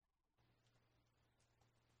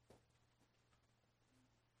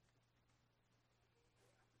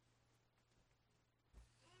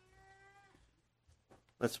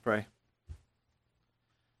Let's pray.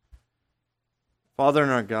 Father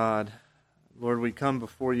and our God, Lord, we come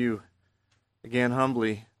before you again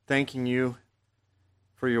humbly, thanking you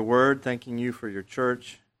for your word, thanking you for your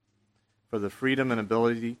church, for the freedom and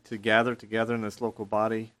ability to gather together in this local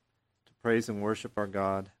body to praise and worship our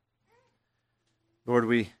God. Lord,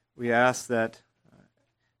 we ask that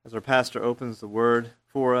as our pastor opens the word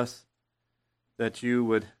for us, that you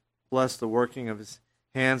would bless the working of his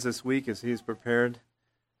hands this week as he's prepared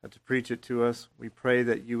to preach it to us. We pray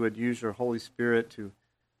that you would use your Holy Spirit to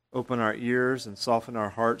open our ears and soften our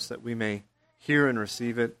hearts that we may hear and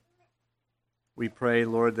receive it. We pray,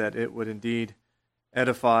 Lord, that it would indeed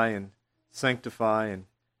edify and sanctify and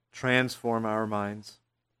transform our minds.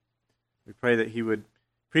 We pray that he would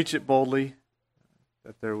preach it boldly,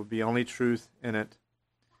 that there would be only truth in it.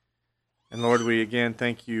 And Lord, we again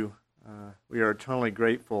thank you. We are eternally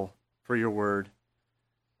grateful for your word.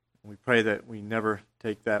 We pray that we never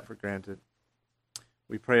take that for granted.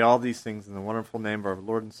 We pray all these things in the wonderful name of our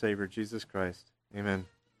Lord and Savior, Jesus Christ. Amen.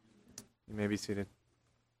 You may be seated.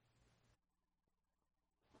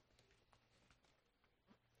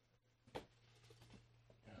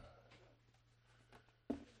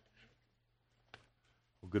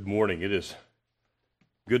 Well, good morning. It is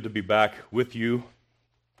good to be back with you.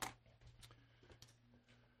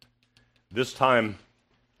 This time,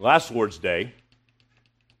 last Lord's Day,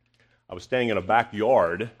 I was standing in a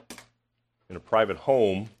backyard in a private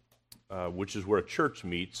home, which is where a church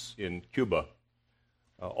meets in Cuba.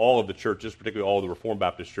 All of the churches, particularly all of the Reformed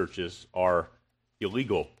Baptist churches, are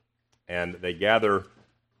illegal, and they gather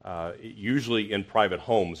usually in private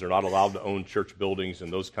homes. They're not allowed to own church buildings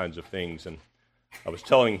and those kinds of things. And I was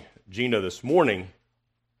telling Gina this morning,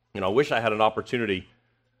 I wish I had an opportunity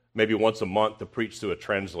maybe once a month to preach to a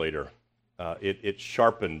translator. It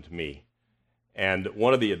sharpened me. And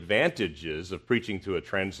one of the advantages of preaching to a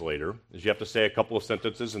translator is you have to say a couple of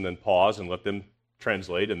sentences and then pause and let them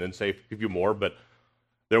translate and then say a few more. But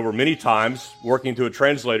there were many times working to a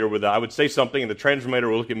translator where I would say something and the translator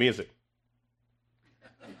would look at me and say,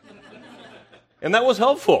 and that was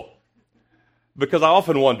helpful because I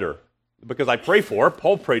often wonder, because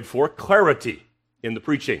Paul prayed for clarity in the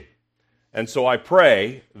preaching. And so I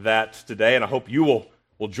pray that today, and I hope you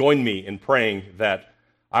will join me in praying that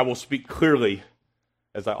I will speak clearly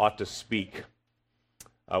as I ought to speak.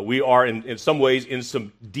 We are, in some ways, in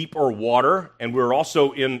some deeper water, and we're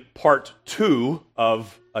also in part 2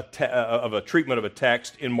 of a treatment of a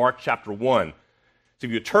text in Mark chapter 1. So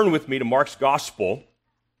if you turn with me to Mark's Gospel,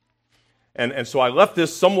 and so I left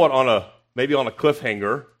this somewhat maybe on a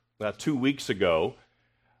cliffhanger 2 weeks ago,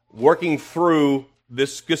 working through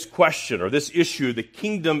this question or this issue, the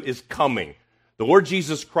kingdom is coming. The Lord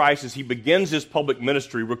Jesus Christ, as he begins his public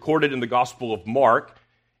ministry, recorded in the Gospel of Mark,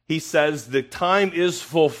 he says, the time is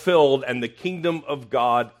fulfilled and the kingdom of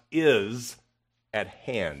God is at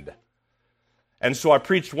hand. And so I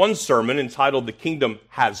preached one sermon entitled, The Kingdom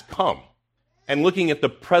Has Come, and looking at the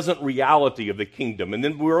present reality of the kingdom. And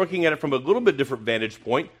then we were looking at it from a little bit different vantage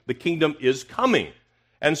point. The kingdom is coming.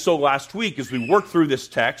 And so last week, as we worked through this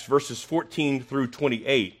text, verses 14 through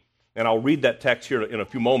 28, and I'll read that text here in a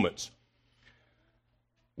few moments,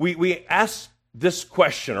 we asked this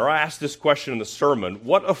question, or I asked this question in the sermon,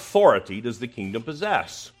 what authority does the kingdom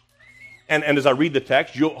possess? And as I read the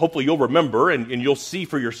text, hopefully you'll remember and you'll see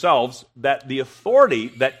for yourselves that the authority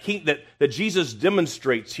that Jesus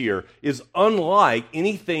demonstrates here is unlike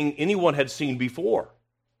anything anyone had seen before.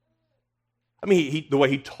 I mean, the way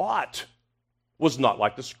he taught was not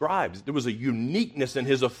like the scribes. There was a uniqueness in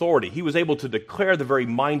his authority. He was able to declare the very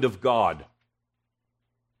mind of God.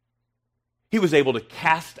 He was able to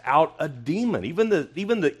cast out a demon. Even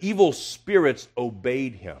the evil spirits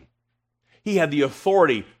obeyed him. He had the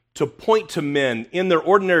authority to point to men in their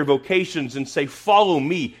ordinary vocations and say, follow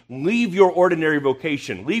me, leave your ordinary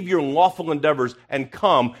vocation, leave your lawful endeavors, and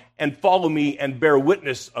come and follow me and bear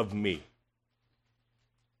witness of me.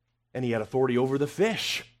 And he had authority over the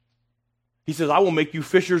fish. He says, I will make you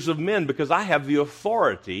fishers of men because I have the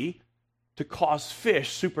authority to cause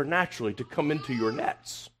fish supernaturally to come into your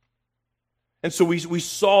nets. And so we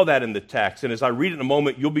saw that in the text, and as I read it in a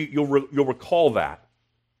moment, you'll recall that.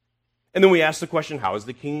 And then we asked the question, how is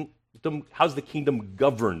the kingdom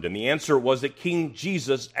governed? And the answer was that King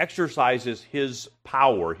Jesus exercises his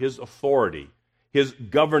power, his authority, his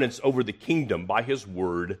governance over the kingdom by his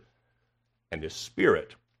word and his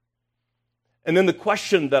spirit. And then the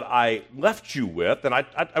question that I left you with, and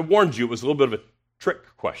I warned you it was a little bit of a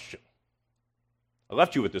trick question. I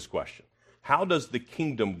left you with this question. How does the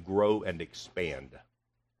kingdom grow and expand?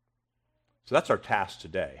 So that's our task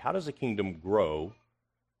today. How does the kingdom grow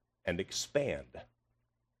and expand?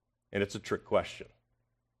 and it's a trick question.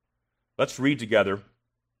 Let's read together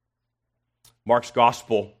Mark's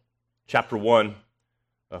Gospel, chapter 1,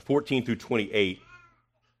 14 through 28.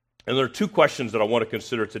 And there are two questions that I want to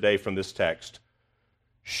consider today from this text.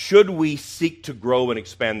 Should we seek to grow and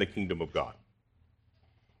expand the kingdom of God?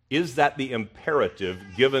 Is that the imperative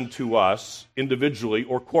given to us individually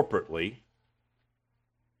or corporately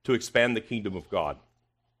to expand the kingdom of God?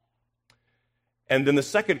 And then the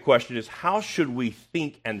second question is, how should we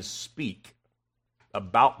think and speak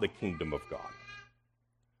about the kingdom of God?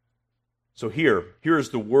 So here is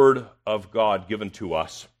the word of God given to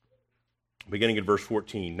us, beginning in verse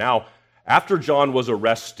 14. Now, after John was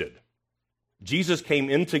arrested, Jesus came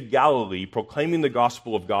into Galilee proclaiming the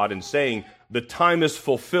gospel of God and saying, "The time is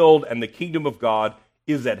fulfilled and the kingdom of God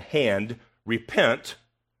is at hand. Repent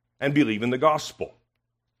and believe in the gospel."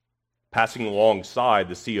 Passing alongside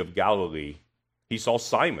the Sea of Galilee, he saw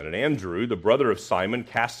Simon and Andrew, the brother of Simon,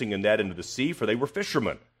 casting a net into the sea, for they were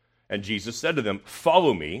fishermen. And Jesus said to them,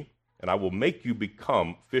 "Follow me, and I will make you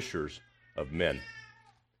become fishers of men."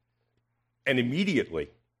 And immediately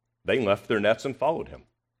they left their nets and followed him.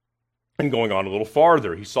 And going on a little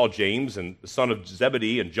farther, he saw James and the son of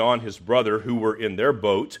Zebedee and John his brother, who were in their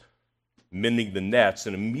boat mending the nets.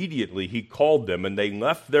 And immediately he called them, and they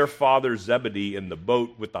left their father Zebedee in the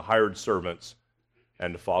boat with the hired servants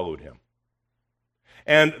and followed him.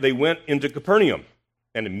 And they went into Capernaum.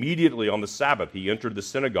 And immediately on the Sabbath he entered the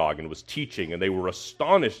synagogue and was teaching, and they were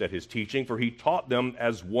astonished at his teaching, for he taught them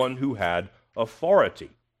as one who had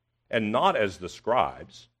authority, and not as the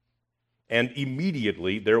scribes. And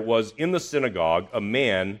immediately there was in the synagogue a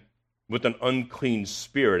man with an unclean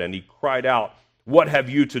spirit, and he cried out, "What have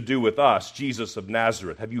you to do with us, Jesus of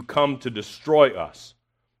Nazareth? Have you come to destroy us?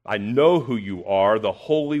 I know who you are, the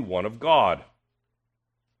Holy One of God."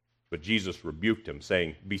 But Jesus rebuked him,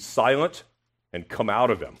 saying, "Be silent and come out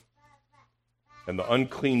of him." And the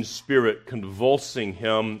unclean spirit, convulsing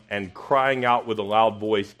him and crying out with a loud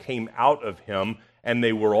voice, came out of him, and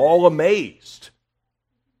they were all amazed,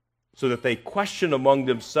 so that they questioned among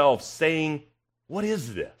themselves, saying, "What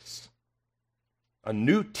is this? A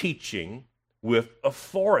new teaching with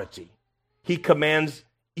authority. He commands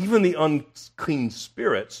even the unclean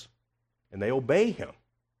spirits, and they obey him."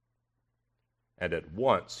 And at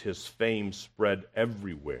once his fame spread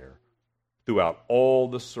everywhere, throughout all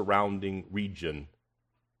the surrounding region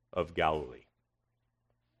of Galilee.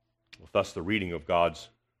 Well, thus the reading of God's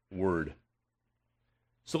word.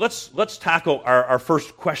 So let's tackle our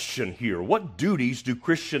first question here. What duties do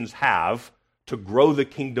Christians have to grow the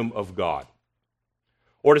kingdom of God?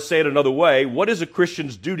 Or to say it another way, what is a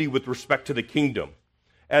Christian's duty with respect to the kingdom?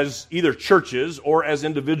 As either churches or as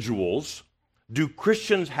individuals, do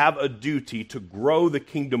Christians have a duty to grow the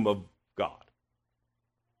kingdom of God?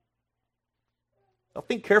 Now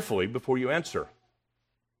think carefully before you answer.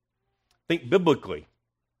 Think biblically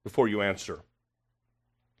before you answer.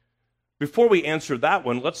 Before we answer that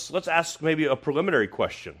one, let's ask maybe a preliminary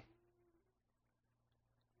question.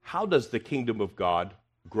 How does the kingdom of God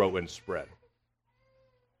grow and spread?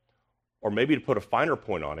 Or maybe to put a finer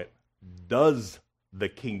point on it, does the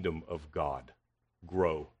kingdom of God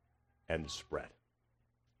grow and spread?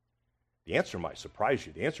 The answer might surprise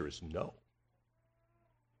you. The answer is no.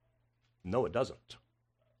 No, it doesn't.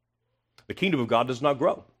 The kingdom of God does not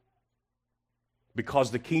grow,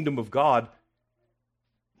 because the kingdom of God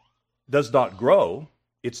does not grow.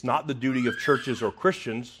 It's not the duty of churches or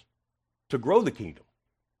Christians to grow the kingdom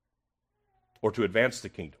or to advance the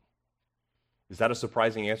kingdom. Is that a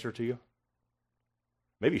surprising answer to you?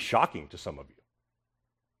 Maybe shocking to some of you.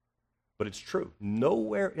 But it's true.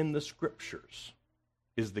 Nowhere in the scriptures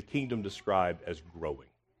is the kingdom described as growing.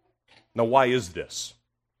 Now, why is this?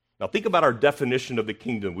 Now, think about our definition of the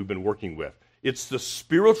kingdom we've been working with. It's the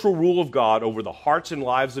spiritual rule of God over the hearts and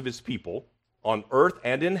lives of his people on earth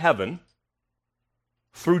and in heaven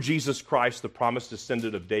through Jesus Christ, the promised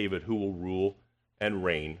descendant of David, who will rule and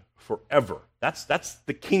reign forever. That's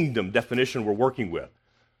the kingdom definition we're working with.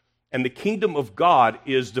 And the kingdom of God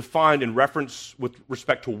is defined in reference with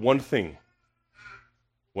respect to one thing,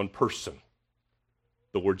 one person,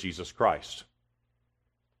 the Lord Jesus Christ.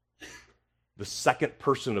 The second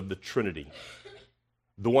person of the Trinity,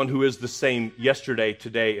 the one who is the same yesterday,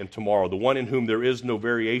 today, and tomorrow, the one in whom there is no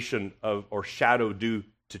variation of or shadow due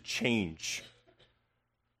to change.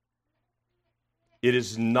 It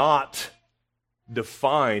is not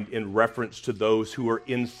defined in reference to those who are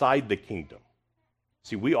inside the kingdom.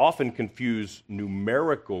 See, we often confuse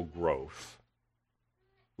numerical growth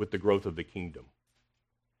with the growth of the kingdom.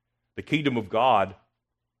 The kingdom of God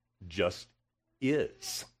just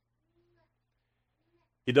is.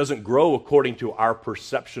 It doesn't grow according to our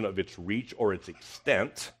perception of its reach or its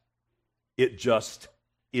extent. It just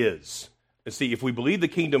is. And see, if we believe the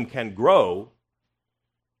kingdom can grow,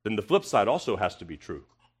 then the flip side also has to be true.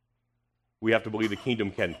 We have to believe the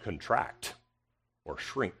kingdom can contract or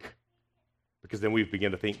shrink, because then we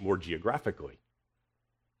begin to think more geographically.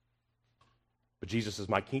 But Jesus says,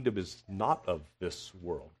 my kingdom is not of this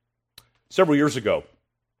world. Several years ago,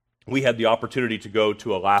 we had the opportunity to go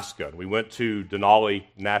to Alaska. We went to Denali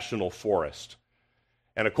National Forest.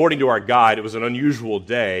 And according to our guide, it was an unusual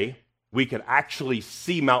day. We could actually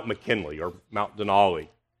see Mount McKinley or Mount Denali.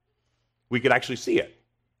 We could actually see it.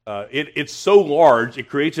 It's so large, it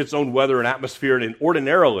creates its own weather and atmosphere, and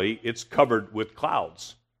ordinarily it's covered with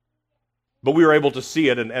clouds. But we were able to see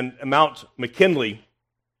it, and Mount McKinley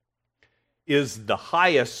is the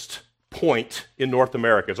highest point in North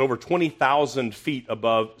America. It's over 20,000 feet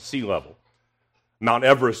above sea level. Mount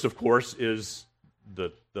Everest, of course, is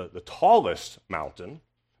the tallest mountain,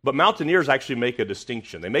 but mountaineers actually make a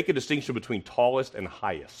distinction. They make a distinction between tallest and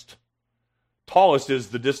highest. Tallest is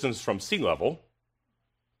the distance from sea level,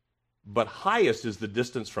 but highest is the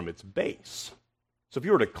distance from its base. So if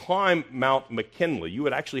you were to climb Mount McKinley, you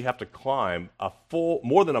would actually have to climb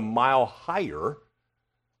more than a mile higher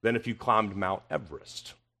than if you climbed Mount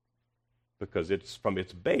Everest, because it's from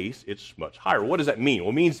its base, it's much higher. What does that mean? Well,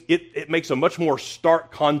 it means it makes a much more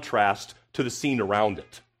stark contrast to the scene around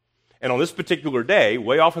it. And on this particular day,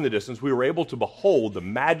 way off in the distance, we were able to behold the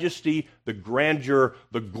majesty, the grandeur,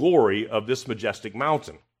 the glory of this majestic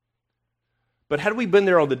mountain. But had we been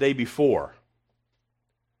there on the day before,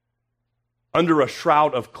 under a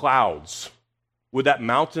shroud of clouds, would that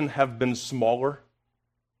mountain have been smaller?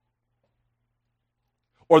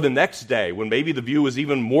 Or the next day, when maybe the view was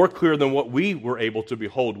even more clear than what we were able to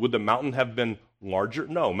behold, would the mountain have been larger?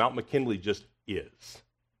 No, Mount McKinley just is.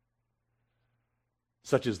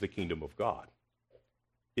 Such is the kingdom of God.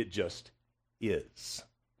 It just is.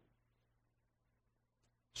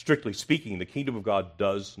 Strictly speaking, the kingdom of God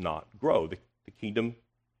does not grow. The kingdom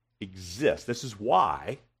exists. This is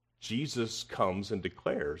why Jesus comes and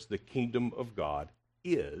declares the kingdom of God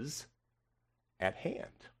is at hand.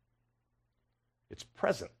 It's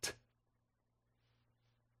present.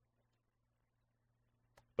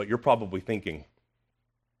 But you're probably thinking,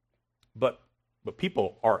 but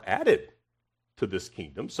people are added to this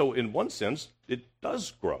kingdom, so in one sense, it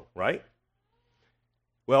does grow, right?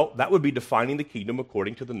 Well, that would be defining the kingdom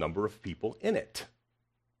according to the number of people in it,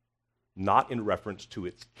 not in reference to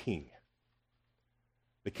its king.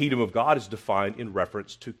 The kingdom of God is defined in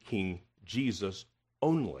reference to King Jesus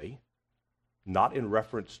only, not in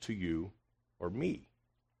reference to you or me.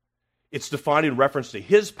 It's defined in reference to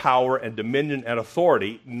his power and dominion and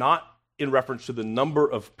authority, not in reference to the number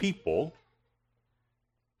of people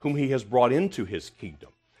whom he has brought into his kingdom.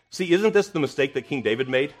 See, isn't this the mistake that King David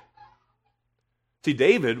made? See,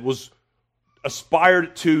 David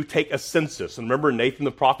aspired to take a census. And remember, Nathan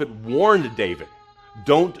the prophet warned David,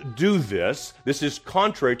 don't do this. This is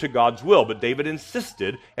contrary to God's will. But David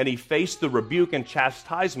insisted, and he faced the rebuke and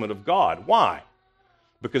chastisement of God. Why?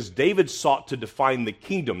 Because David sought to define the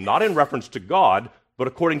kingdom, not in reference to God, but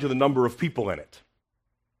according to the number of people in it.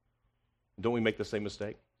 Don't we make the same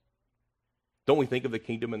mistake? Don't we think of the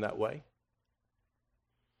kingdom in that way?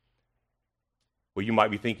 Well, you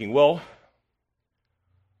might be thinking, well,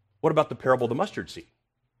 what about the parable of the mustard seed?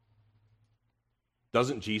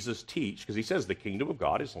 Doesn't Jesus teach, because he says the kingdom of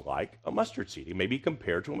God is like a mustard seed. It may be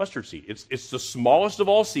compared to a mustard seed. It's the smallest of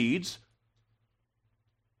all seeds,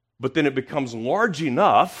 but then it becomes large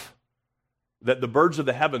enough that the birds of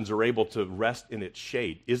the heavens are able to rest in its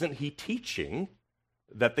shade. Isn't he teaching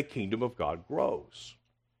that the kingdom of God grows?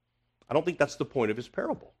 I don't think that's the point of his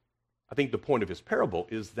parable. I think the point of his parable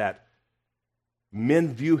is that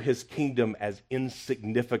men view his kingdom as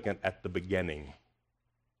insignificant at the beginning.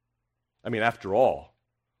 I mean, after all,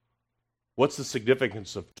 what's the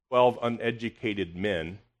significance of 12 uneducated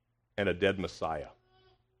men and a dead Messiah?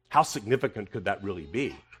 How significant could that really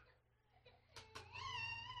be?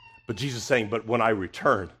 But Jesus is saying, but when I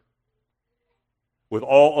return with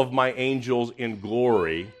all of my angels in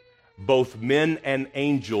glory, both men and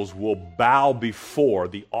angels will bow before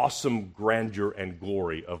the awesome grandeur and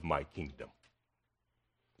glory of my kingdom.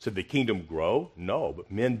 So did the kingdom grow? No,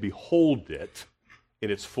 but men behold it in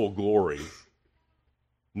its full glory,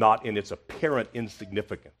 not in its apparent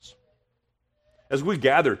insignificance. As we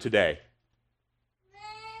gather today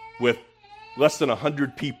with less than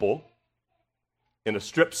 100 people in a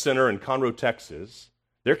strip center in Conroe, Texas,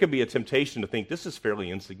 there can be a temptation to think this is fairly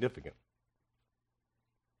insignificant.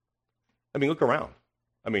 I mean, look around.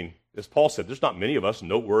 I mean, as Paul said, there's not many of us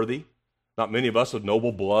noteworthy, not many of us of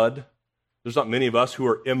noble blood. There's not many of us who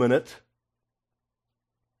are eminent.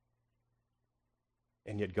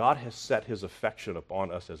 And yet God has set his affection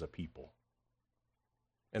upon us as a people.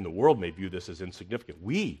 And the world may view this as insignificant.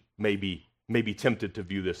 We may be tempted to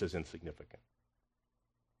view this as insignificant.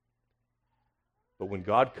 But when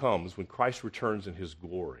God comes, when Christ returns in his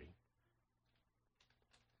glory,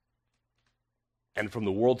 and from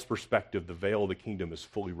the world's perspective, the veil of the kingdom is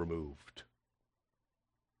fully removed.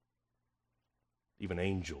 Even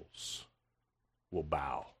angels will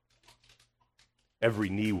bow. Every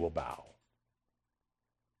knee will bow.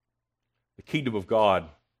 The kingdom of God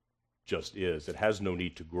just is. It has no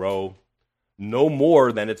need to grow, no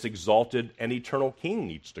more than its exalted and eternal king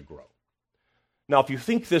needs to grow. Now, if you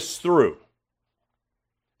think this through,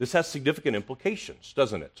 this has significant implications,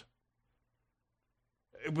 doesn't it?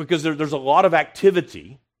 Because there's a lot of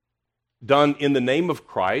activity done in the name of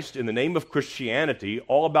Christ, in the name of Christianity,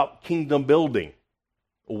 all about kingdom building.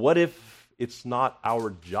 What if it's not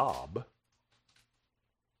our job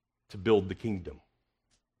to build the kingdom?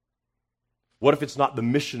 What if it's not the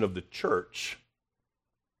mission of the church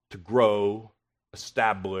to grow,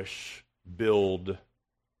 establish, build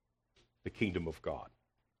the kingdom of God?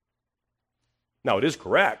 Now, it is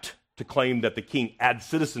correct to claim that the king adds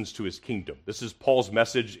citizens to his kingdom. This is Paul's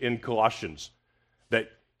message in Colossians,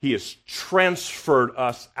 that he has transferred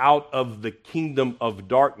us out of the kingdom of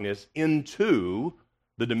darkness into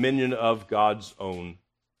the dominion of God's own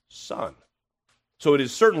Son. So it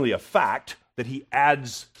is certainly a fact that he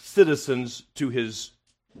adds citizens to his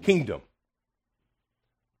kingdom.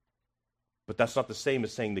 But that's not the same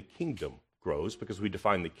as saying the kingdom grows, because we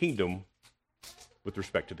define the kingdom with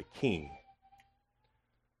respect to the king.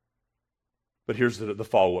 But here's the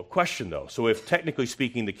follow-up question, though. So if, technically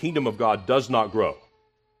speaking, the kingdom of God does not grow,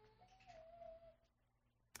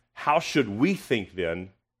 how should we think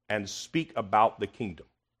then and speak about the kingdom?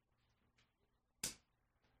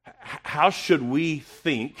 How should we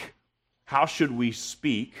think, how should we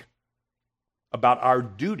speak about our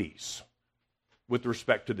duties with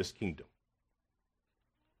respect to this kingdom?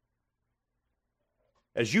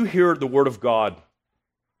 As you hear the word of God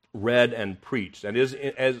read and preached, and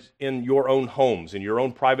as in your own homes, in your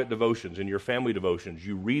own private devotions, in your family devotions,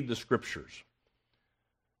 you read the scriptures,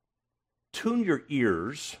 tune your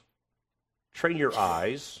ears, train your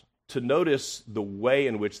eyes to notice the way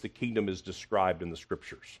in which the kingdom is described in the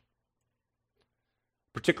scriptures,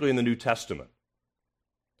 particularly in the New Testament.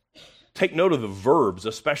 Take note of the verbs,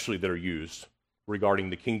 especially, that are used regarding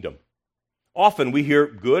the kingdom. Often we hear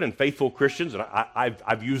good and faithful Christians, and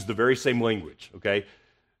I've used the very same language, okay?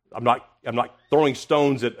 I'm not throwing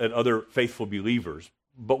stones at other faithful believers,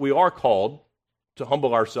 but we are called to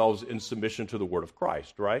humble ourselves in submission to the word of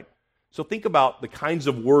Christ, right? So think about the kinds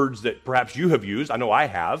of words that perhaps you have used, I know I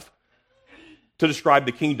have, to describe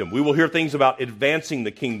the kingdom. We will hear things about advancing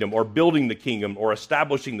the kingdom, or building the kingdom, or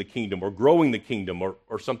establishing the kingdom, or growing the kingdom,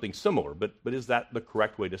 or something similar. But is that the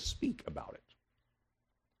correct way to speak about it?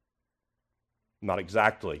 Not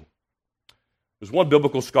exactly. There's one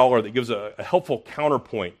biblical scholar that gives a helpful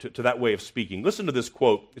counterpoint to that way of speaking. Listen to this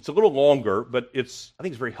quote. It's a little longer, but I think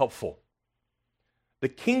it's very helpful. The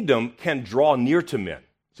kingdom can draw near to men.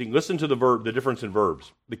 See, listen to the difference in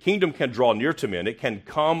verbs. The kingdom can draw near to men. It can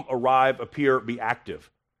come, arrive, appear, be active.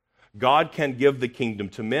 God can give the kingdom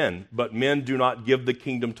to men, but men do not give the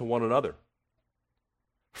kingdom to one another.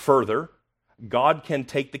 Further, God can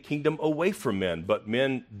take the kingdom away from men, but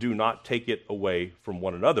men do not take it away from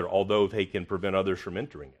one another, although they can prevent others from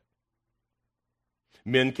entering it.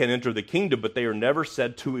 Men can enter the kingdom, but they are never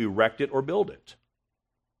said to erect it or build it.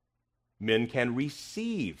 Men can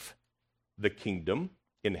receive the kingdom,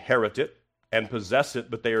 inherit it, and possess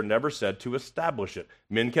it, but they are never said to establish it.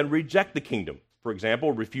 Men can reject the kingdom, for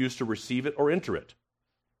example, refuse to receive it or enter it,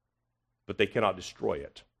 but they cannot destroy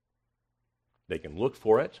it. They can look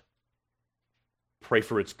for it, pray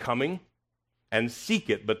for its coming, and seek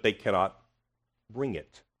it, but they cannot bring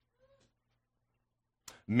it.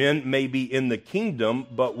 Men may be in the kingdom,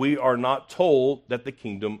 but we are not told that the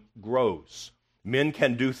kingdom grows. Men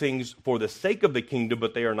can do things for the sake of the kingdom,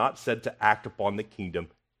 but they are not said to act upon the kingdom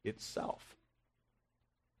itself.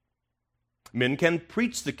 Men can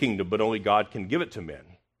preach the kingdom, but only God can give it to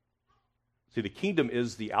men. See, the kingdom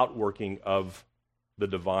is the outworking of the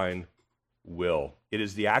divine will. It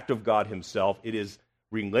is the act of God himself. It is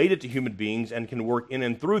related to human beings and can work in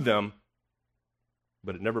and through them,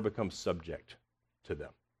 but it never becomes subject to them.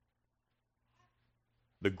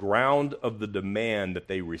 The ground of the demand that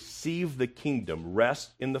they receive the kingdom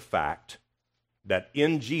rests in the fact that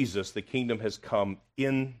in Jesus the kingdom has come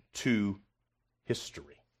into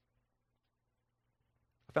history.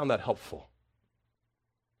 I found that helpful.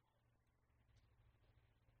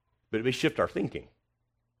 but it may shift our thinking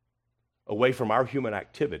away from our human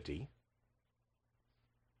activity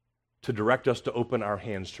to direct us to open our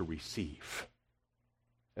hands to receive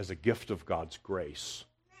as a gift of God's grace,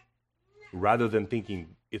 rather than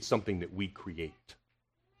thinking it's something that we create,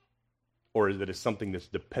 or that it's something that's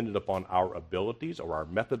dependent upon our abilities or our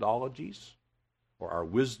methodologies or our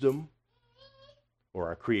wisdom or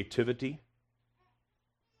our creativity.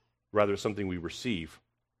 Rather, it's something we receive.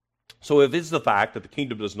 So if it's the fact that the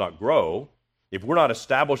kingdom does not grow, if we're not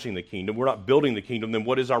establishing the kingdom, we're not building the kingdom, then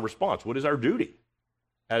what is our response? What is our duty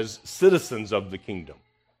as citizens of the kingdom?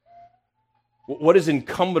 What is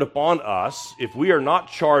incumbent upon us if we are not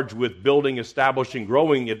charged with building, establishing,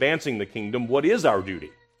 growing, advancing the kingdom? What is our duty?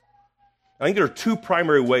 I think there are two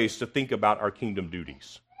primary ways to think about our kingdom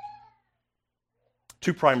duties.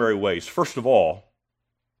 Two primary ways. First of all,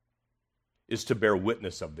 is to bear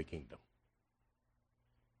witness of the kingdom.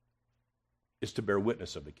 Is to bear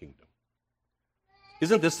witness of the kingdom.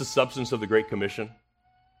 Isn't this the substance of the Great Commission?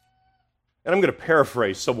 And I'm going to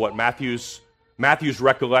paraphrase somewhat Matthew's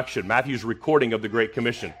recollection, Matthew's recording of the Great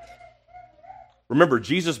Commission. Remember,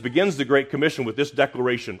 Jesus begins the Great Commission with this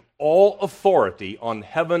declaration: all authority on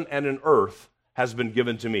heaven and in earth has been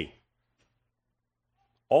given to me.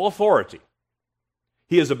 All authority.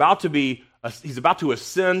 He is about to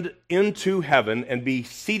ascend into heaven and be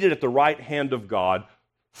seated at the right hand of God,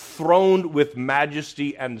 throned with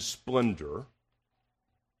majesty and splendor,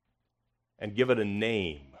 and given a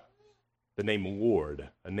name, the name Lord,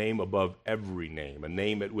 a name above every name, a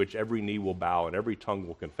name at which every knee will bow and every tongue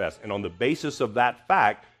will confess. And on the basis of that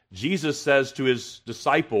fact, Jesus says to his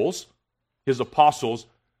disciples, his apostles,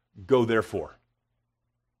 go therefore.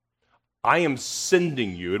 I am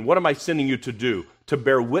sending you, and what am I sending you to do? To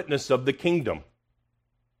bear witness of the kingdom.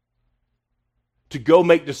 To go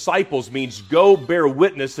make disciples means go bear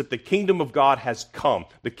witness that the kingdom of God has come.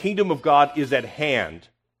 The kingdom of God is at hand.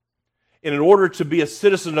 And in order to be a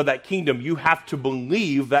citizen of that kingdom, you have to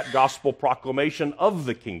believe that gospel proclamation of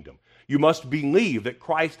the kingdom. You must believe that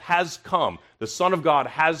Christ has come. The Son of God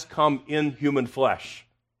has come in human flesh.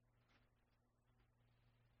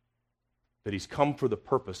 That he's come for the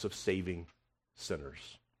purpose of saving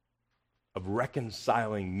sinners, of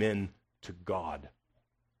reconciling men to God.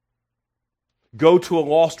 Go to a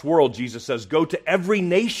lost world, Jesus says. Go to every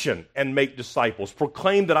nation and make disciples.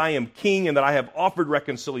 Proclaim that I am king and that I have offered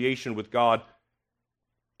reconciliation with God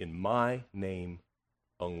in my name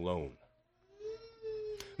alone.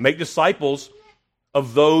 Make disciples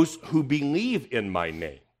of those who believe in my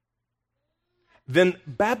name. Then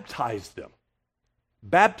baptize them.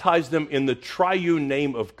 Baptize them in the triune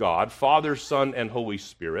name of God, Father, Son, and Holy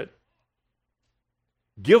Spirit.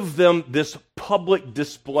 Give them this public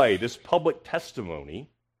display, this public testimony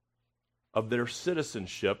of their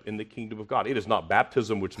citizenship in the kingdom of God. It is not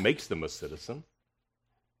baptism which makes them a citizen.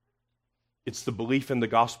 It's the belief in the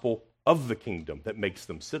gospel of the kingdom that makes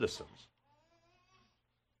them citizens.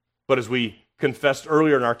 But as we confessed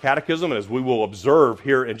earlier in our catechism, and as we will observe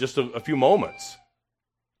here in just a few moments,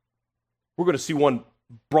 we're going to see one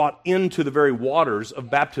brought into the very waters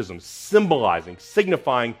of baptism, symbolizing,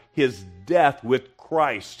 signifying his death with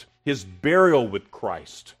Christ, his burial with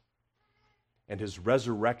Christ, and his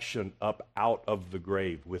resurrection up out of the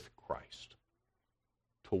grave with Christ,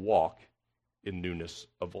 to walk in newness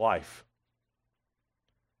of life.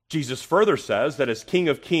 Jesus further says that as King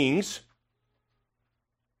of Kings,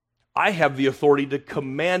 I have the authority to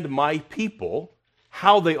command my people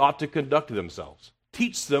how they ought to conduct themselves.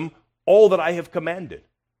 Teach them all that I have commanded.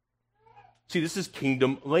 See, this is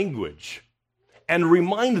kingdom language. And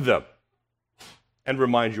remind them, and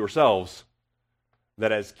remind yourselves,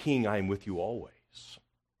 that as king I am with you always,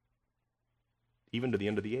 even to the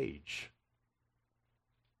end of the age.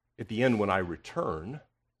 At the end, when I return,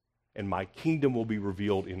 and my kingdom will be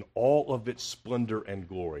revealed in all of its splendor and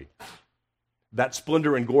glory. That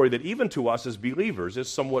splendor and glory that even to us as believers is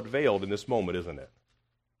somewhat veiled in this moment, isn't it?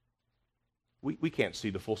 We can't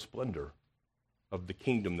see the full splendor of the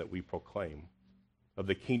kingdom that we proclaim, of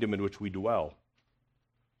the kingdom in which we dwell.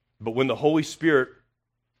 But when the Holy Spirit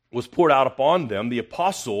was poured out upon them, the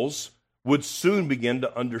apostles would soon begin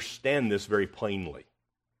to understand this very plainly.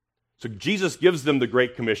 So Jesus gives them the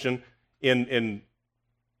Great Commission in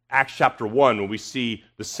Acts chapter 1, when we see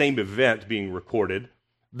the same event being recorded.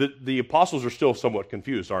 The apostles are still somewhat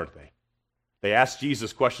confused, aren't they? They ask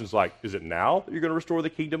Jesus questions like, is it now that you're going to restore the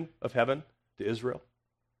kingdom of heaven to Israel?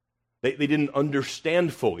 They didn't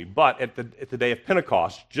understand fully, but at the day of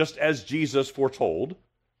Pentecost, just as Jesus foretold,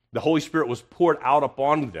 the Holy Spirit was poured out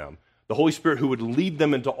upon them, the Holy Spirit who would lead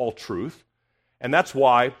them into all truth. And that's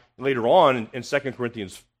why later on in 2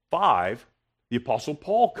 Corinthians 5, the Apostle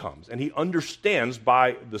Paul comes, and he understands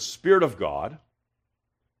by the Spirit of God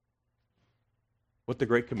what the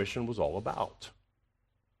Great Commission was all about.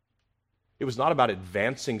 It was not about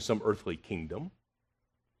advancing some earthly kingdom.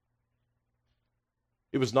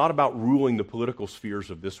 It was not about ruling the political spheres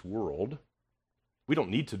of this world. We don't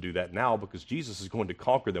need to do that now because Jesus is going to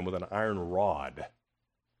conquer them with an iron rod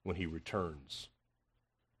when he returns.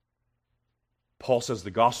 Paul says the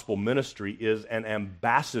gospel ministry is an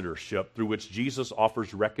ambassadorship through which Jesus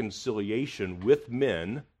offers reconciliation with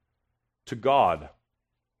men to God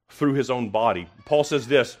through his own body. Paul says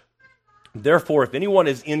this, therefore, if anyone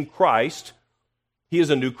is in Christ, he is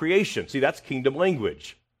a new creation. See, that's kingdom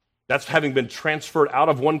language. That's having been transferred out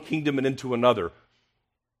of one kingdom and into another.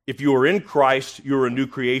 If you are in Christ, you are a new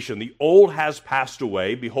creation. The old has passed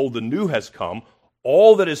away. Behold, the new has come.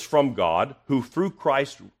 All that is from God, who through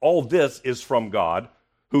Christ, all this is from God,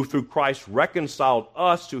 who through Christ reconciled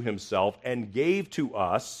us to himself and gave to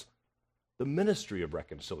us the ministry of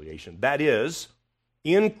reconciliation. That is,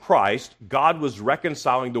 in Christ, God was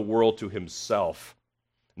reconciling the world to himself,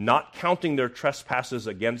 not counting their trespasses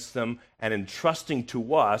against them and entrusting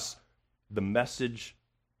to us the message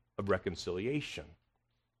of reconciliation.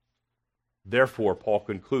 Therefore, Paul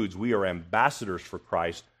concludes, we are ambassadors for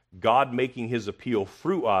Christ, God making his appeal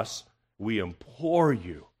through us. We implore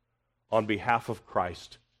you on behalf of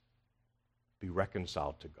Christ, be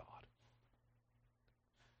reconciled to God.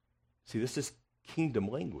 See, this is kingdom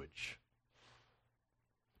language.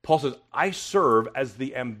 Paul says, I serve as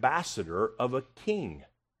the ambassador of a king.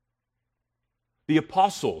 The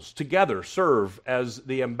apostles together serve as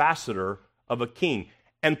the ambassador of a king.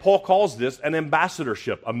 And Paul calls this an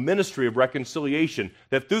ambassadorship, a ministry of reconciliation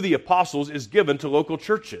that through the apostles is given to local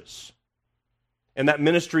churches. And that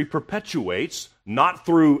ministry perpetuates not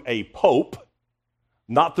through a pope,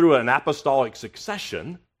 not through an apostolic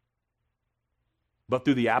succession, but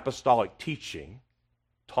through the apostolic teaching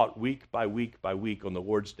taught week by week by week on the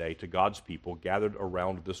Lord's Day to God's people gathered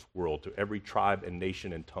around this world, to every tribe and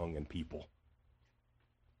nation and tongue and people.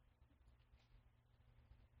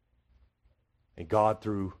 And God,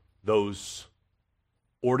 through those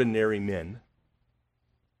ordinary men,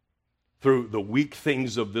 through the weak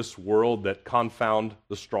things of this world that confound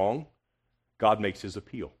the strong, God makes his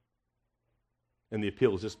appeal. And the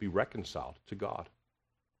appeal is just be reconciled to God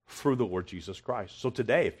through the Lord Jesus Christ. So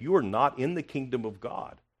today, if you are not in the kingdom of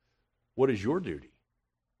God, what is your duty?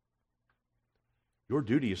 Your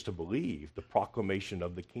duty is to believe the proclamation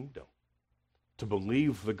of the kingdom, to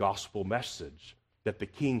believe the gospel message that the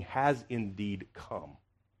King has indeed come.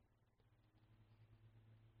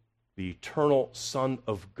 The eternal Son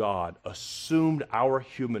of God assumed our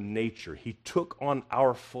human nature. He took on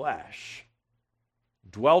our flesh,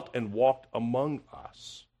 dwelt and walked among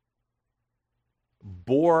us,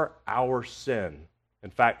 bore our sin.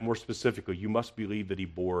 In fact, more specifically, you must believe that he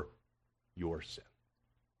bore your sin.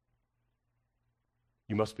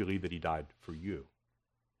 You must believe that he died for you.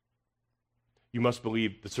 You must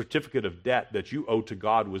believe the certificate of debt that you owe to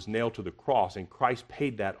God was nailed to the cross, and Christ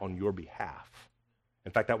paid that on your behalf.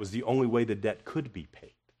 In fact, that was the only way the debt could be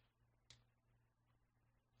paid.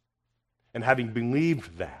 And having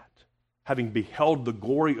believed that, having beheld the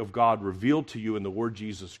glory of God revealed to you in the Lord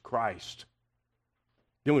Jesus Christ,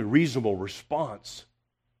 the only reasonable response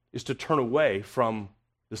is to turn away from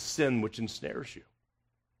the sin which ensnares you.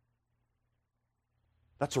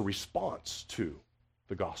 That's a response to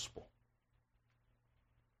the gospel.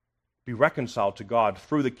 Be reconciled to God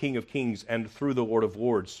through the King of Kings and through the Lord of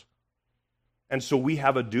Lords. And so we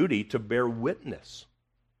have a duty to bear witness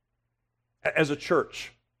as a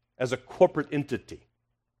church, as a corporate entity,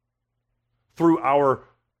 through our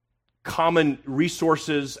common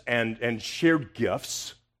resources and shared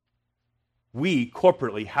gifts. We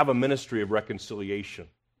corporately have a ministry of reconciliation.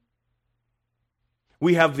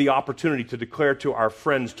 We have the opportunity to declare to our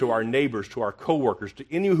friends, to our neighbors, to our coworkers,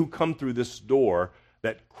 to any who come through this door,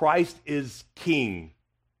 that Christ is King,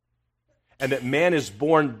 and that man is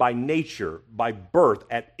born by nature, by birth,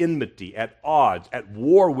 at enmity, at odds, at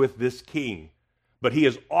war with this King. But he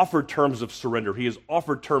has offered terms of surrender. He has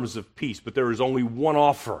offered terms of peace, but there is only one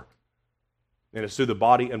offer, and it's through the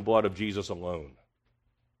body and blood of Jesus alone.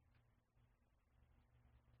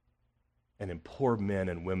 And implore men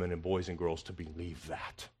and women and boys and girls to believe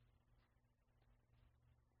that,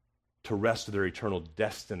 to rest their eternal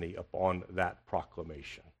destiny upon that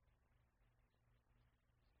proclamation.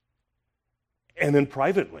 And then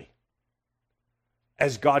privately,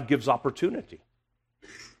 as God gives opportunity,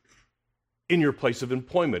 in your place of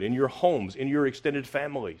employment, in your homes, in your extended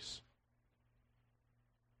families,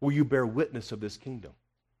 will you bear witness of this kingdom?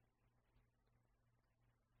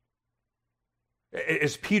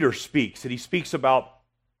 As Peter speaks, and he speaks about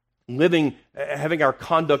living, having our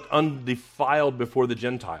conduct undefiled before the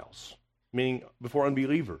Gentiles, meaning before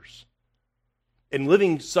unbelievers, and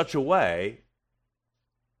living such a way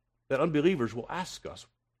that unbelievers will ask us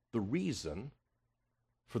the reason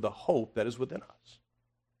for the hope that is within us.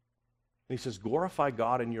 And he says, glorify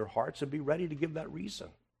God in your hearts and be ready to give that reason.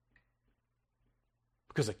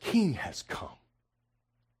 Because a king has come.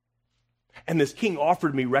 And this king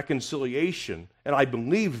offered me reconciliation, and I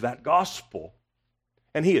believe that gospel,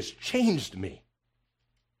 and he has changed me.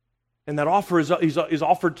 And that offer is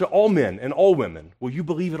offered to all men and all women. Will you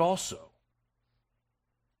believe it also?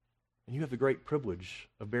 And you have the great privilege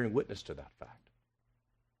of bearing witness to that fact.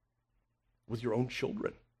 With your own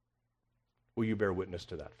children, will you bear witness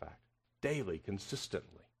to that fact? Daily,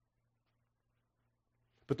 consistently.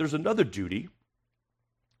 But there's another duty.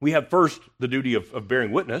 We have first the duty of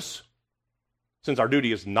bearing witness, since our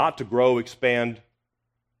duty is not to grow, expand,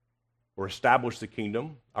 or establish the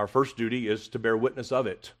kingdom. Our first duty is to bear witness of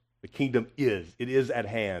it. The kingdom it is at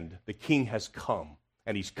hand. The king has come,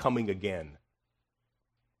 and he's coming again.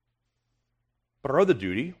 But our other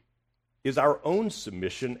duty is our own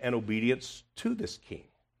submission and obedience to this king,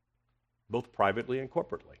 both privately and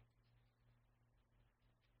corporately.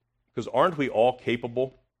 Because aren't we all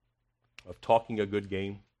capable of talking a good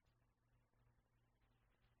game?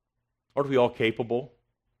 Aren't we all capable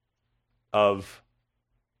of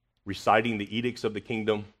reciting the edicts of the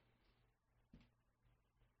kingdom,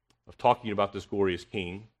 of talking about this glorious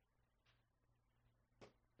king,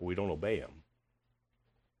 but we don't obey him?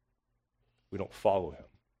 We don't follow him.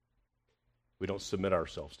 We don't submit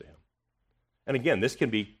ourselves to him. And again, this can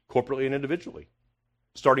be corporately and individually,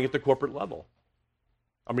 starting at the corporate level.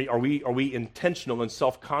 I mean, are we intentional and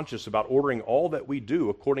self-conscious about ordering all that we do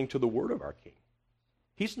according to the word of our king?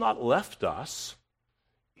 He's not left us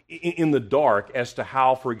in the dark as to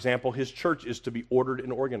how, for example, his church is to be ordered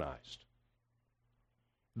and organized.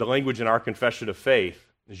 The language in our confession of faith,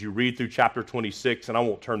 as you read through chapter 26, and I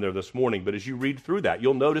won't turn there this morning, but as you read through that,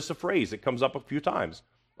 you'll notice a phrase that comes up a few times.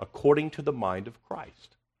 According to the mind of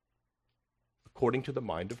Christ. According to the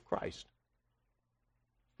mind of Christ.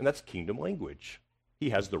 And that's kingdom language. He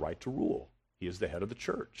has the right to rule. He is the head of the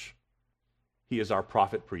church. He is our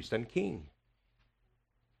prophet, priest, and king.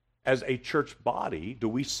 As a church body, do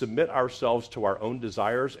we submit ourselves to our own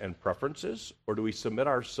desires and preferences, or do we submit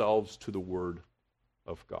ourselves to the word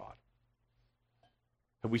of God?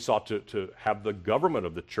 Have we sought to have the government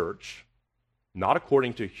of the church, not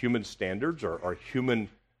according to human standards or human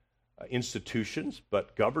institutions,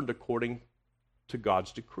 but governed according to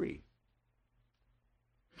God's decree?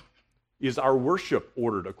 Is our worship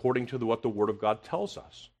ordered according to what the Word of God tells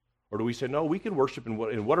us? Or do we say, no, we can worship in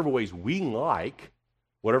whatever ways we like,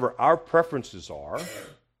 whatever our preferences are,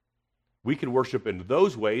 we can worship in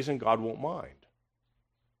those ways and God won't mind?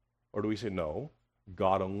 Or do we say, no,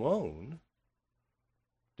 God alone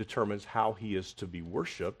determines how he is to be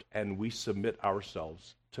worshiped, and we submit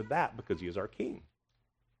ourselves to that because he is our king?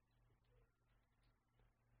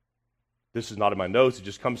 This is not in my notes, it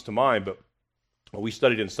just comes to mind, but we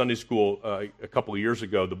studied in Sunday school a couple of years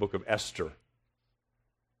ago the book of Esther.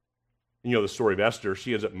 You know the story of Esther.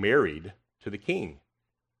 She ends up married to the king.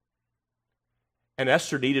 And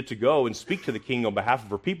Esther needed to go and speak to the king on behalf of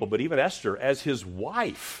her people, but even Esther, as his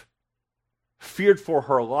wife, feared for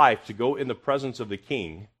her life to go in the presence of the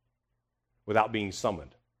king without being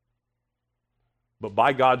summoned. But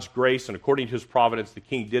by God's grace and according to his providence, the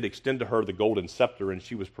king did extend to her the golden scepter, and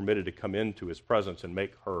she was permitted to come into his presence and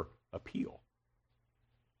make her appeal.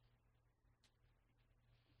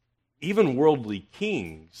 Even worldly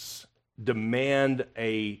kings demand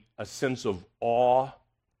a sense of awe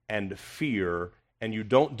and fear, and you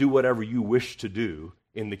don't do whatever you wish to do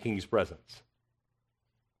in the king's presence.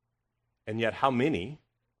 And yet, how many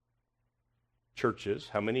churches,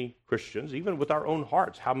 how many Christians, even with our own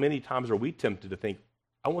hearts, how many times are we tempted to think,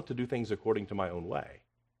 I want to do things according to my own way?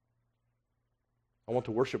 I want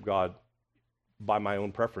to worship God by my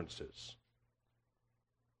own preferences.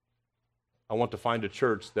 I want to find a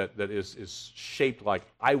church that is shaped like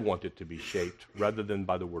I want it to be shaped rather than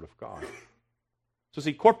by the Word of God. So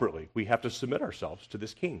see, corporately, we have to submit ourselves to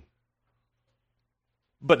this king.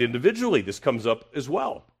 But individually, this comes up as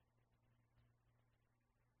well.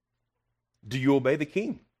 Do you obey the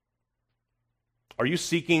king? Are you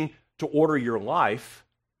seeking to order your life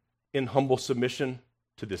in humble submission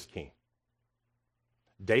to this king?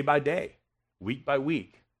 Day by day, week by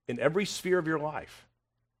week, in every sphere of your life,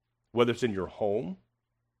 whether it's in your home,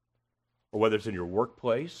 or whether it's in your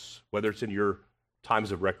workplace, whether it's in your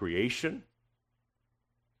times of recreation.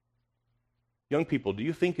 Young people, do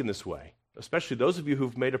you think in this way? especially those of you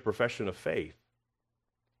who've made a profession of faith,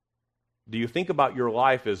 do you think about your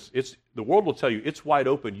life as the world will tell you it's wide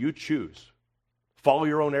open, you choose. Follow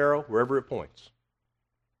your own arrow wherever it points.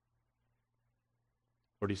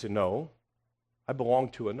 Or do you say, no, I belong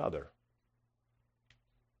to another.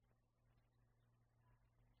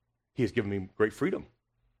 He has given me great freedom.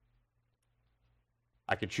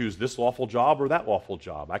 I can choose this lawful job or that lawful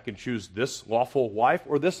job. I can choose this lawful wife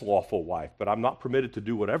or this lawful wife, but I'm not permitted to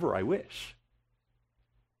do whatever I wish.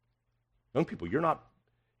 Young people,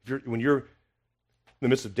 when you're in the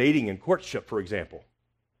midst of dating and courtship, for example,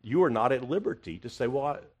 you are not at liberty to say,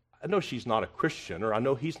 well, I know she's not a Christian, or I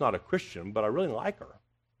know he's not a Christian, but I really like her.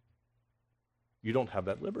 You don't have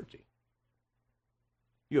that liberty.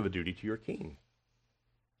 You have a duty to your king.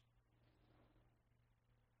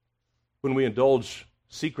 When we indulge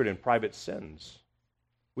secret and private sins,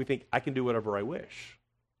 we think, I can do whatever I wish.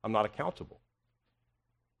 I'm not accountable.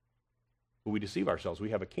 But we deceive ourselves. We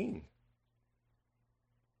have a king.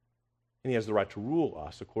 And he has the right to rule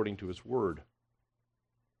us according to his word.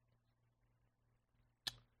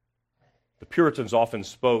 The Puritans often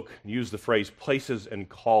spoke and used the phrase places and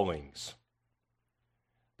callings.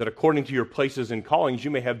 That according to your places and callings,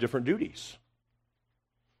 you may have different duties.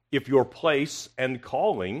 If your place and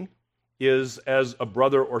calling is as a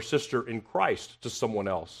brother or sister in Christ to someone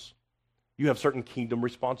else, you have certain kingdom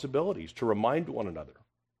responsibilities to remind one another.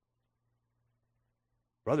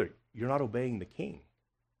 Brother, you're not obeying the king.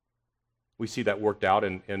 We see that worked out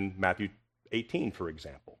in Matthew 18, for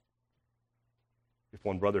example. If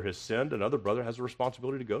one brother has sinned, another brother has a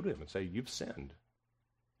responsibility to go to him and say, you've sinned.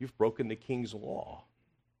 You've broken the king's law.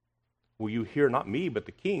 Will you hear not me, but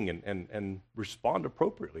the king, and respond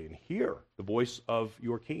appropriately and hear the voice of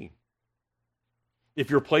your king? If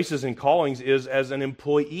your places and callings is as an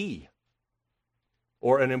employee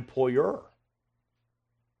or an employer,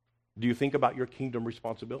 do you think about your kingdom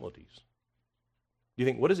responsibilities? Do you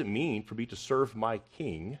think, what does it mean for me to serve my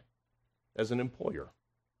king as an employer?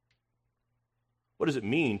 What does it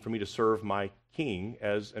mean for me to serve my king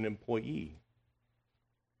as an employee?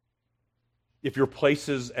 If your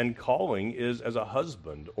places and calling is as a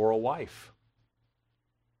husband or a wife.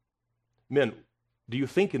 Men, do you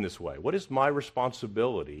think in this way? What is my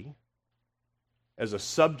responsibility as a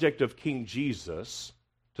subject of King Jesus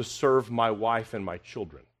to serve my wife and my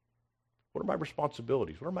children? What are my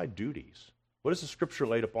responsibilities? What are my duties? What has the Scripture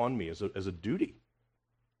laid upon me as a duty?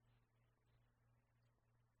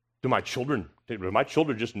 Do my children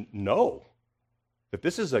just know that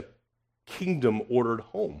this is a kingdom-ordered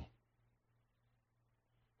home?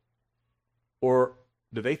 Or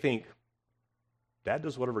do they think, Dad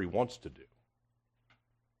does whatever he wants to do?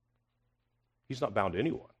 He's not bound to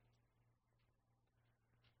anyone.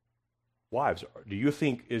 Wives, do you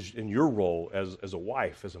think is in your role as a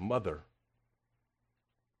wife, as a mother,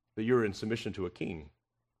 that you're in submission to a king?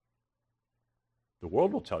 The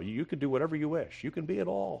world will tell you, you can do whatever you wish. You can be it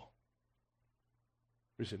all.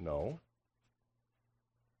 You said, no.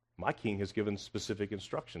 My king has given specific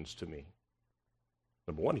instructions to me.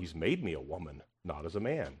 Number one, he's made me a woman, not as a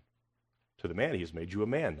man. To the man, he has made you a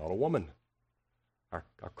man, not a woman. Our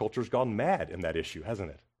culture's gone mad in that issue,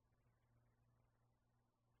 hasn't it?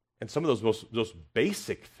 And some of those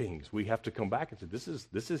basic things, we have to come back and say,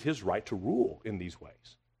 this is his right to rule in these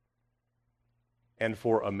ways. And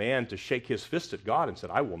for a man to shake his fist at God and say,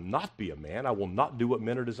 I will not be a man, I will not do what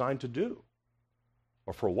men are designed to do.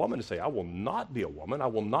 Or for a woman to say, I will not be a woman, I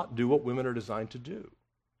will not do what women are designed to do.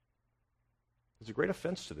 It's a great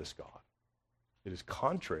offense to this God. It is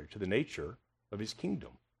contrary to the nature of his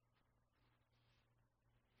kingdom.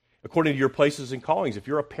 According to your places and callings, if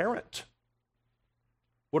you're a parent,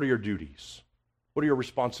 what are your duties? What are your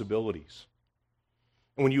responsibilities?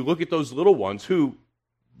 And when you look at those little ones who,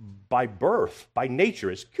 by birth, by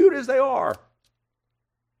nature, as cute as they are,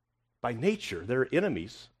 by nature, they're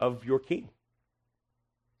enemies of your king.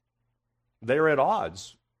 They're at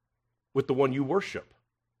odds with the one you worship.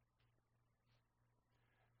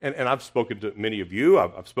 And I've spoken to many of you.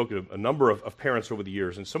 I've spoken to a number of parents over the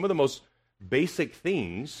years. And some of the most basic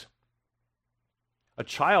things, a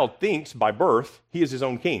child thinks by birth he is his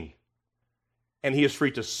own king. And he is free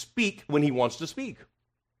to speak when he wants to speak.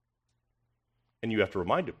 And you have to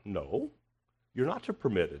remind him, no, you're not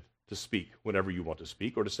permitted to speak whenever you want to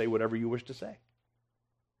speak or to say whatever you wish to say.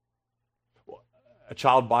 A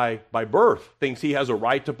child by birth thinks he has a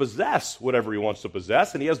right to possess whatever he wants to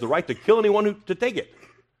possess, and he has the right to kill anyone to take it.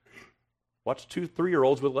 Watch 2,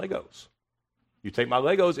 3-year-olds with Legos. You take my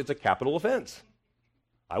Legos, it's a capital offense.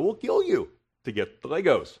 I will kill you to get the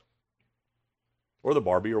Legos. Or the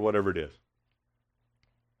Barbie or whatever it is.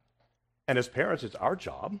 And as parents, it's our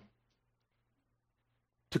job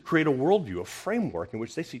to create a worldview, a framework in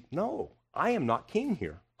which they see, no, I am not king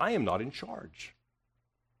here. I am not in charge.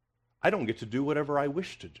 I don't get to do whatever I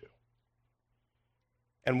wish to do.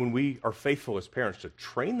 And when we are faithful as parents to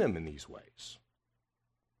train them in these ways,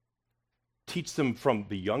 teach them from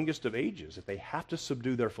the youngest of ages that they have to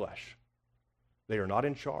subdue their flesh. They are not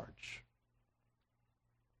in charge.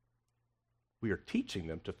 We are teaching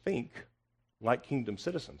them to think like kingdom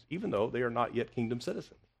citizens, even though they are not yet kingdom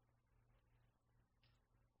citizens.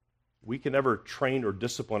 We can never train or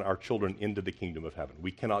discipline our children into the kingdom of heaven.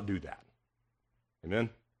 We cannot do that. Amen?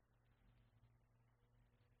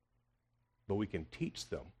 But we can teach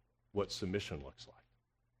them what submission looks like.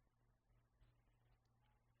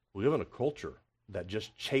 We live in a culture that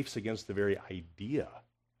just chafes against the very idea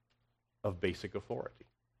of basic authority.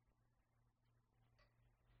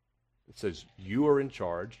 It says, you are in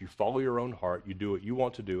charge, you follow your own heart, you do what you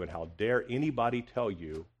want to do, and how dare anybody tell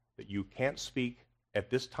you that you can't speak at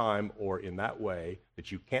this time or in that way,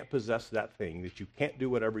 that you can't possess that thing, that you can't do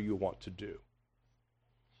whatever you want to do.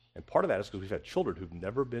 And part of that is because we've had children who've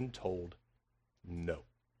never been told no.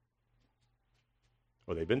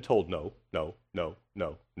 Or they've been told no, no, no,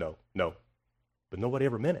 no, no, no, but nobody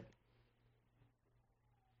ever meant it.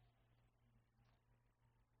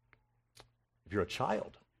 If you're a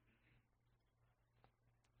child,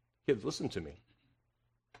 kids, listen to me.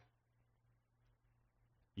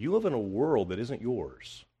 You live in a world that isn't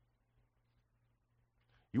yours.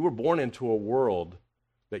 You were born into a world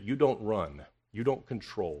that you don't run, you don't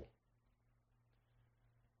control.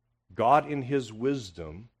 God, in his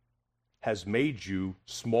wisdom, has made you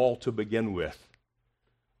small to begin with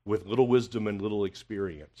little wisdom and little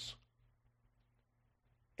experience.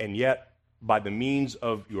 And yet, by the means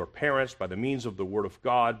of your parents, by the means of the Word of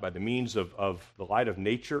God, by the means of the light of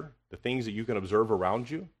nature, the things that you can observe around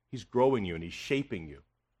you, he's growing you and he's shaping you.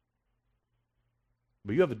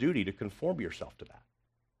 But you have a duty to conform yourself to that.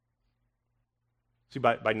 See,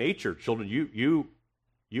 by nature, children, you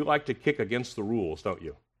like to kick against the rules, don't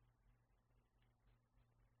you?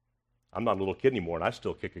 I'm not a little kid anymore, and I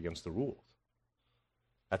still kick against the rules.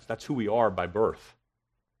 That's who we are by birth.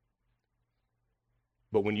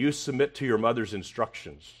 But when you submit to your mother's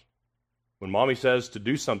instructions, when mommy says to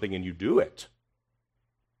do something and you do it,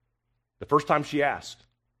 the first time she asked,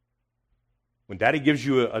 when daddy gives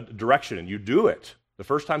you a direction and you do it, the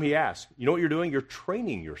first time he asks, you know what you're doing? You're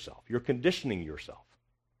training yourself. You're conditioning yourself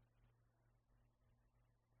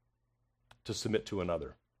to submit to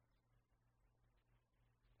another.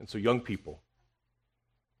 And so young people,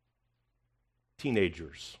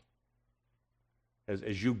 teenagers,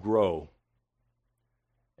 as you grow,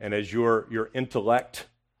 and as your intellect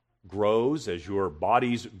grows, as your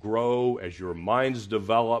bodies grow, as your minds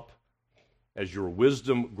develop, as your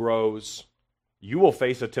wisdom grows, you will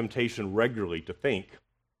face a temptation regularly to think,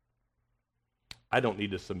 I don't need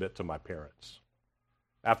to submit to my parents.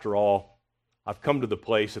 After all, I've come to the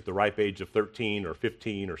place at the ripe age of 13 or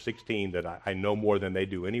 15 or 16 that I know more than they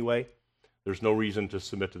do anyway. There's no reason to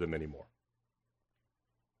submit to them anymore.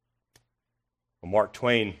 Well, Mark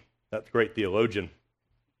Twain, that great theologian,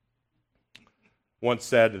 once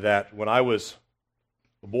said that when I was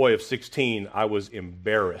a boy of 16, I was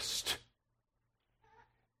embarrassed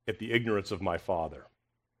at the ignorance of my father.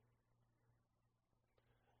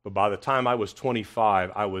 But by the time I was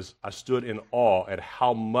 25, I stood in awe at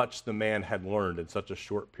how much the man had learned in such a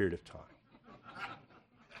short period of time.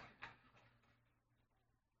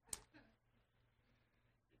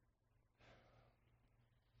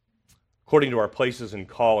 According to our places and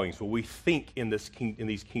callings, will we think in these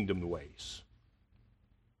kingdom ways?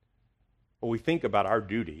 Will we think about our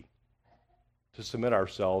duty to submit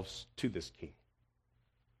ourselves to this king?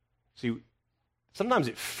 See, sometimes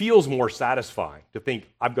it feels more satisfying to think,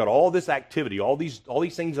 I've got all this activity, all these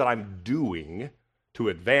things that I'm doing to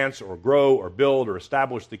advance or grow or build or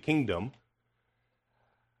establish the kingdom,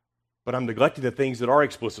 but I'm neglecting the things that are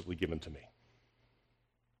explicitly given to me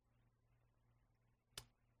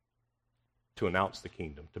to announce the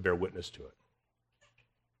kingdom, to bear witness to it,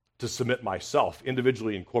 to submit myself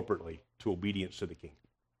individually and corporately to obedience to the king.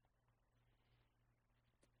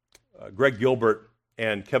 Greg Gilbert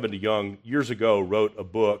and Kevin DeYoung years ago wrote a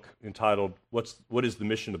book entitled What is the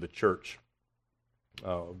Mission of the Church?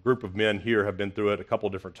 A group of men here have been through it a couple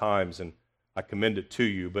different times, and I commend it to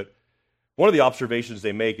you. But one of the observations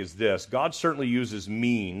they make is this: God certainly uses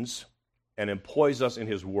means and employs us in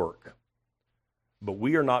his work, but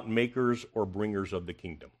we are not makers or bringers of the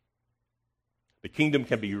kingdom. The kingdom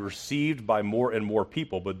can be received by more and more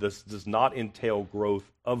people, but this does not entail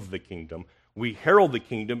growth of the kingdom. We herald the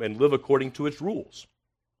kingdom and live according to its rules,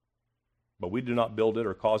 but we do not build it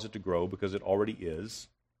or cause it to grow because it already is,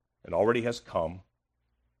 and already has come.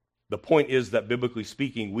 The point is that, biblically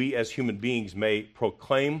speaking, we as human beings may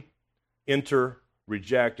proclaim, enter,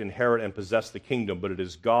 reject, inherit, and possess the kingdom, but it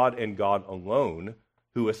is God and God alone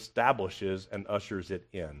who establishes and ushers it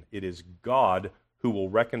in. It is God who will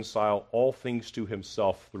reconcile all things to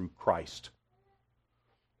himself through Christ.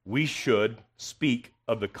 We should speak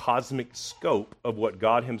of the cosmic scope of what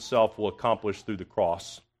God himself will accomplish through the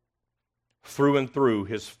cross. Through and through,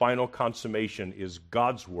 his final consummation is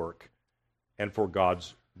God's work and for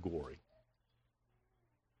God's glory.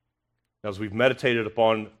 Now, as we've meditated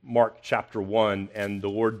upon Mark chapter 1 and the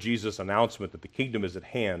Lord Jesus' announcement that the kingdom is at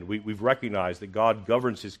hand, we've recognized that God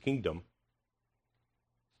governs his kingdom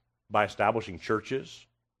by establishing churches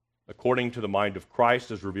according to the mind of Christ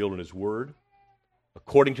as revealed in his word,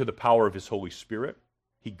 according to the power of his Holy Spirit.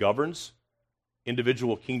 He governs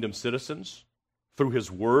individual kingdom citizens through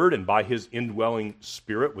his word and by his indwelling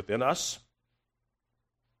spirit within us,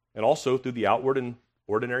 and also through the outward and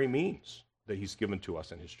ordinary means that he's given to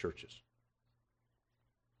us in his churches.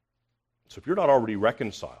 So if you're not already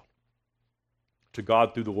reconciled to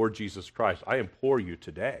God through the Lord Jesus Christ, I implore you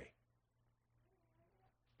today,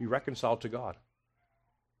 be reconciled to God.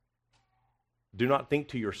 Do not think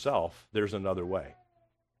to yourself there's another way.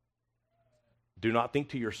 Do not think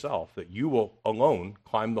to yourself that you will alone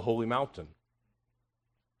climb the holy mountain.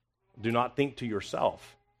 Do not think to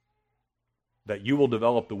yourself that you will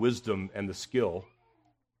develop the wisdom and the skill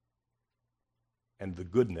and the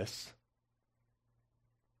goodness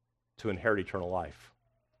to inherit eternal life.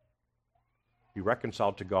 Be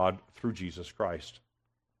reconciled to God through Jesus Christ.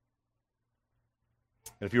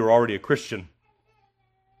 And if you are already a Christian,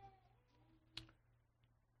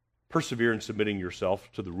 persevere in submitting yourself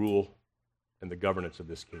to the rule and the governance of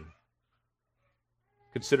this King.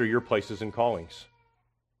 Consider your places and callings.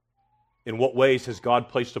 In what ways has God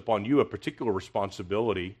placed upon you a particular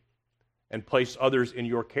responsibility and placed others in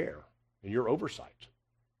your care, in your oversight?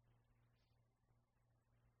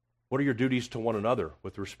 What are your duties to one another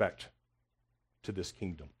with respect to this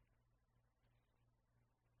kingdom?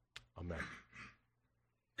 Amen.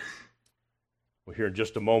 Well, here in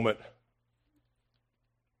just a moment,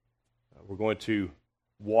 we're going to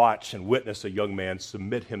watch and witness a young man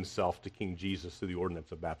submit himself to King Jesus through the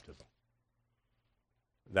ordinance of baptism.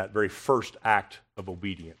 That very first act of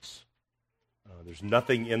obedience. There's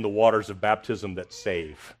nothing in the waters of baptism that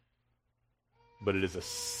save, but it is a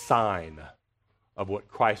sign of what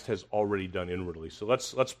Christ has already done inwardly. So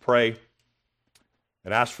let's pray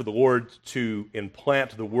and ask for the Lord to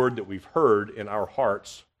implant the word that we've heard in our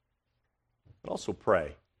hearts, and also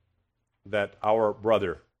pray that our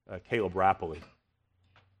brother, Caleb Rappley,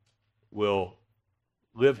 will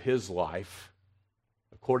live his life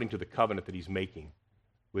according to the covenant that he's making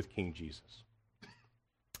with King Jesus.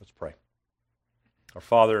 Let's pray. Our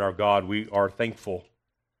Father and our God, we are thankful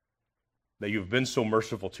that you've been so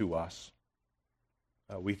merciful to us.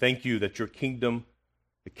 We thank you that your kingdom,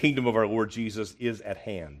 the kingdom of our Lord Jesus, is at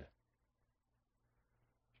hand.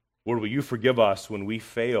 Lord, will you forgive us when we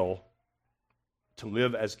fail to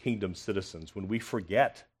live as kingdom citizens, when we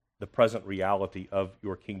forget the present reality of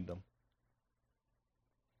your kingdom,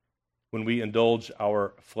 when we indulge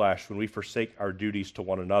our flesh, when we forsake our duties to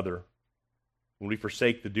one another, when we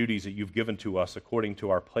forsake the duties that you've given to us according to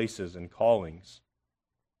our places and callings,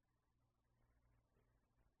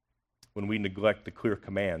 when we neglect the clear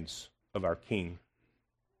commands of our King.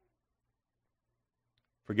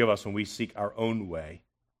 Forgive us when we seek our own way.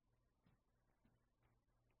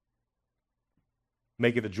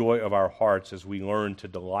 Make it the joy of our hearts as we learn to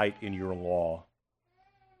delight in your law,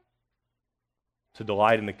 to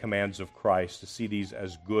delight in the commands of Christ, to see these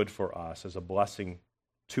as good for us, as a blessing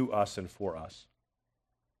to us and for us.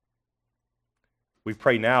 We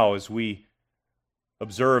pray now as we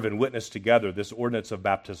observe and witness together this ordinance of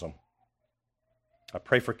baptism. I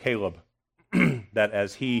pray for Caleb that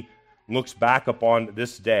as he looks back upon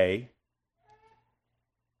this day,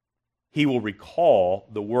 he will recall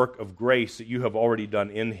the work of grace that you have already done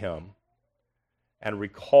in him, and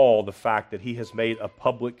recall the fact that he has made a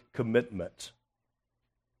public commitment,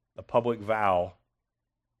 a public vow,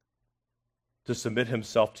 to submit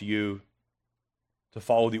himself to you, to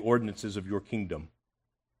follow the ordinances of your kingdom.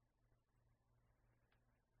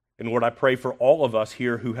 And Lord, I pray for all of us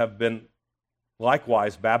here who have been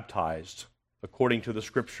likewise baptized according to the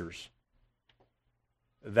Scriptures,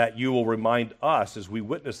 that you will remind us as we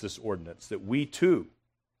witness this ordinance that we too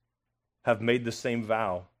have made the same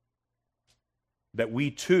vow, that we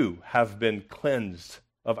too have been cleansed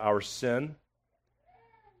of our sin,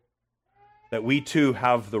 that we too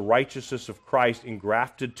have the righteousness of Christ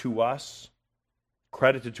engrafted to us,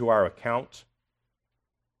 credited to our account,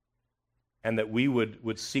 and that we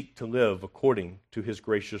would seek to live according to his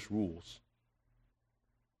gracious rules.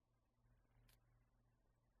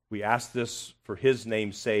 We ask this for his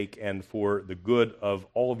name's sake and for the good of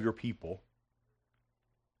all of your people.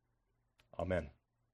 Amen.